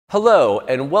Hello,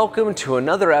 and welcome to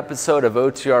another episode of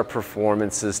OTR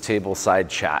Performance's Tableside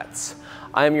Chats.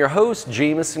 I am your host,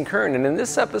 Jamison Kern, and in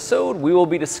this episode, we will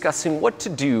be discussing what to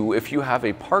do if you have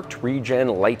a parked regen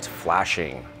light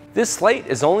flashing. This light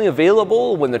is only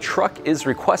available when the truck is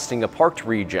requesting a parked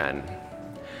regen.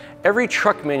 Every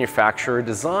truck manufacturer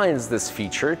designs this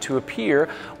feature to appear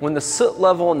when the soot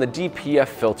level in the DPF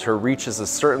filter reaches a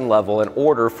certain level in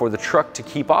order for the truck to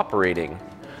keep operating.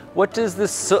 What does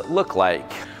this soot look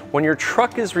like? When your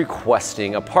truck is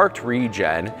requesting a parked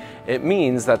regen, it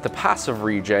means that the passive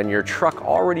regen your truck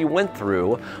already went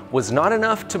through was not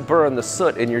enough to burn the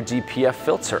soot in your DPF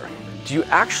filter. Do you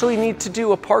actually need to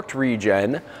do a parked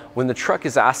regen when the truck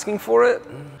is asking for it?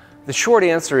 The short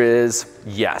answer is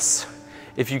yes.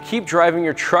 If you keep driving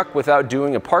your truck without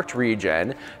doing a parked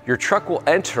regen, your truck will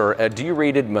enter a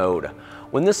derated mode.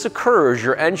 When this occurs,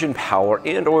 your engine power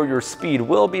and/or your speed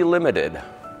will be limited.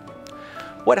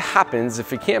 What happens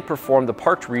if it can't perform the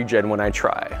parked regen when I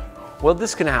try? Well,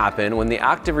 this can happen when the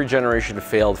active regeneration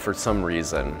failed for some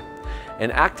reason.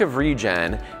 An active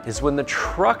regen is when the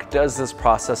truck does this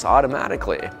process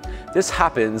automatically. This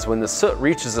happens when the soot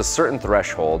reaches a certain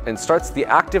threshold and starts the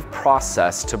active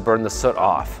process to burn the soot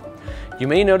off. You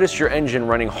may notice your engine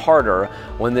running harder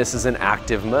when this is in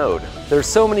active mode. There are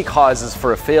so many causes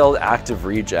for a failed active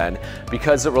regen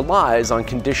because it relies on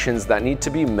conditions that need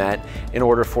to be met in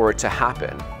order for it to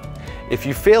happen. If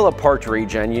you fail a parked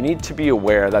regen, you need to be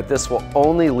aware that this will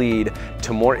only lead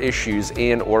to more issues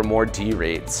and/or more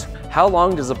derates. How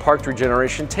long does a parked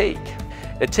regeneration take?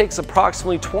 It takes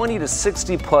approximately 20 to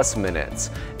 60 plus minutes.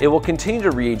 It will continue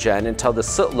to regen until the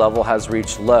soot level has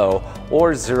reached low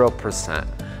or 0%.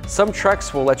 Some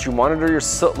trucks will let you monitor your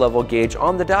soot level gauge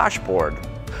on the dashboard.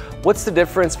 What's the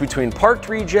difference between parked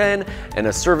regen and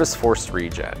a service forced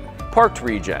regen? Parked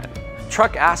regen.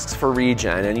 Truck asks for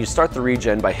regen and you start the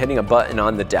regen by hitting a button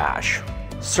on the dash.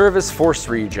 Service forced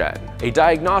regen. A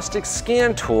diagnostics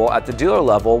scan tool at the dealer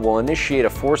level will initiate a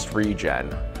forced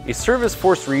regen. A service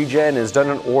forced regen is done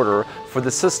in order for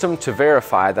the system to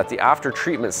verify that the after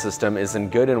treatment system is in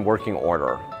good and working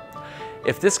order.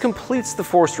 If this completes the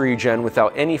forced regen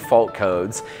without any fault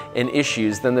codes and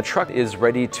issues, then the truck is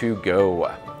ready to go.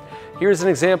 Here's an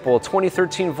example: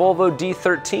 2013 Volvo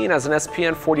D13 has an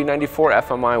SPN 4094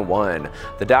 FMI1.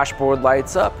 The dashboard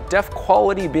lights up, DEF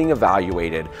quality being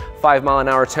evaluated, 5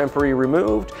 mph temporary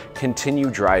removed, continue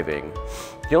driving.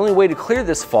 The only way to clear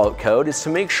this fault code is to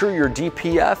make sure your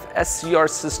DPF SCR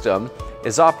system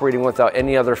is operating without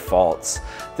any other faults.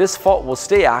 This fault will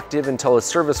stay active until a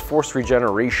service forced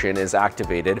regeneration is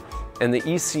activated and the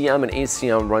ECM and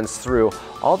ACM runs through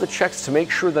all the checks to make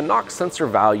sure the NOx sensor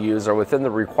values are within the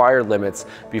required limits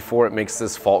before it makes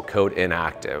this fault code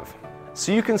inactive.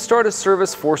 So you can start a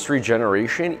service forced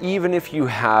regeneration even if you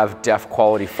have DEF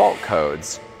quality fault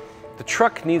codes. The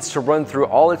truck needs to run through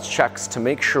all its checks to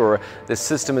make sure the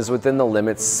system is within the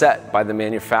limits set by the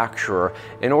manufacturer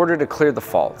in order to clear the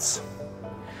faults.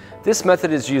 This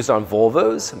method is used on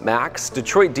Volvos, Max,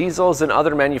 Detroit Diesels, and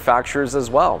other manufacturers as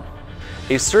well.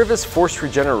 A service forced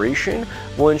regeneration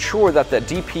will ensure that the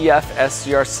DPF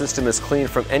SCR system is clean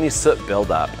from any soot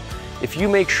buildup. If you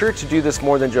make sure to do this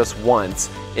more than just once,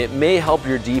 it may help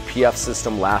your DPF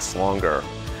system last longer.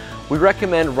 We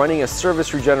recommend running a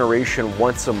service regeneration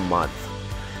once a month.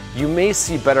 You may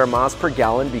see better miles per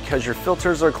gallon because your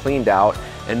filters are cleaned out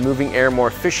and moving air more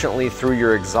efficiently through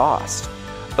your exhaust.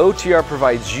 OTR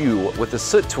provides you with a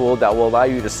soot tool that will allow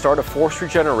you to start a forced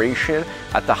regeneration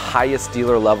at the highest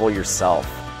dealer level yourself.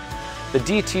 The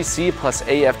DTC plus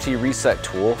AFT reset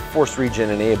tool, forced regen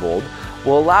enabled,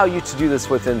 will allow you to do this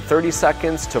within 30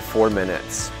 seconds to 4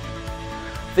 minutes.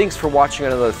 Thanks for watching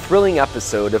another thrilling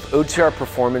episode of OTR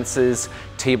Performance's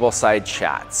Tableside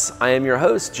Chats. I am your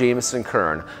host, Jamison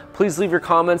Kern. Please leave your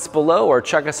comments below or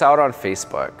check us out on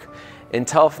Facebook.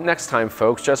 Until next time,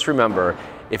 folks, just remember,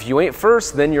 if you ain't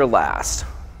first, then you're last.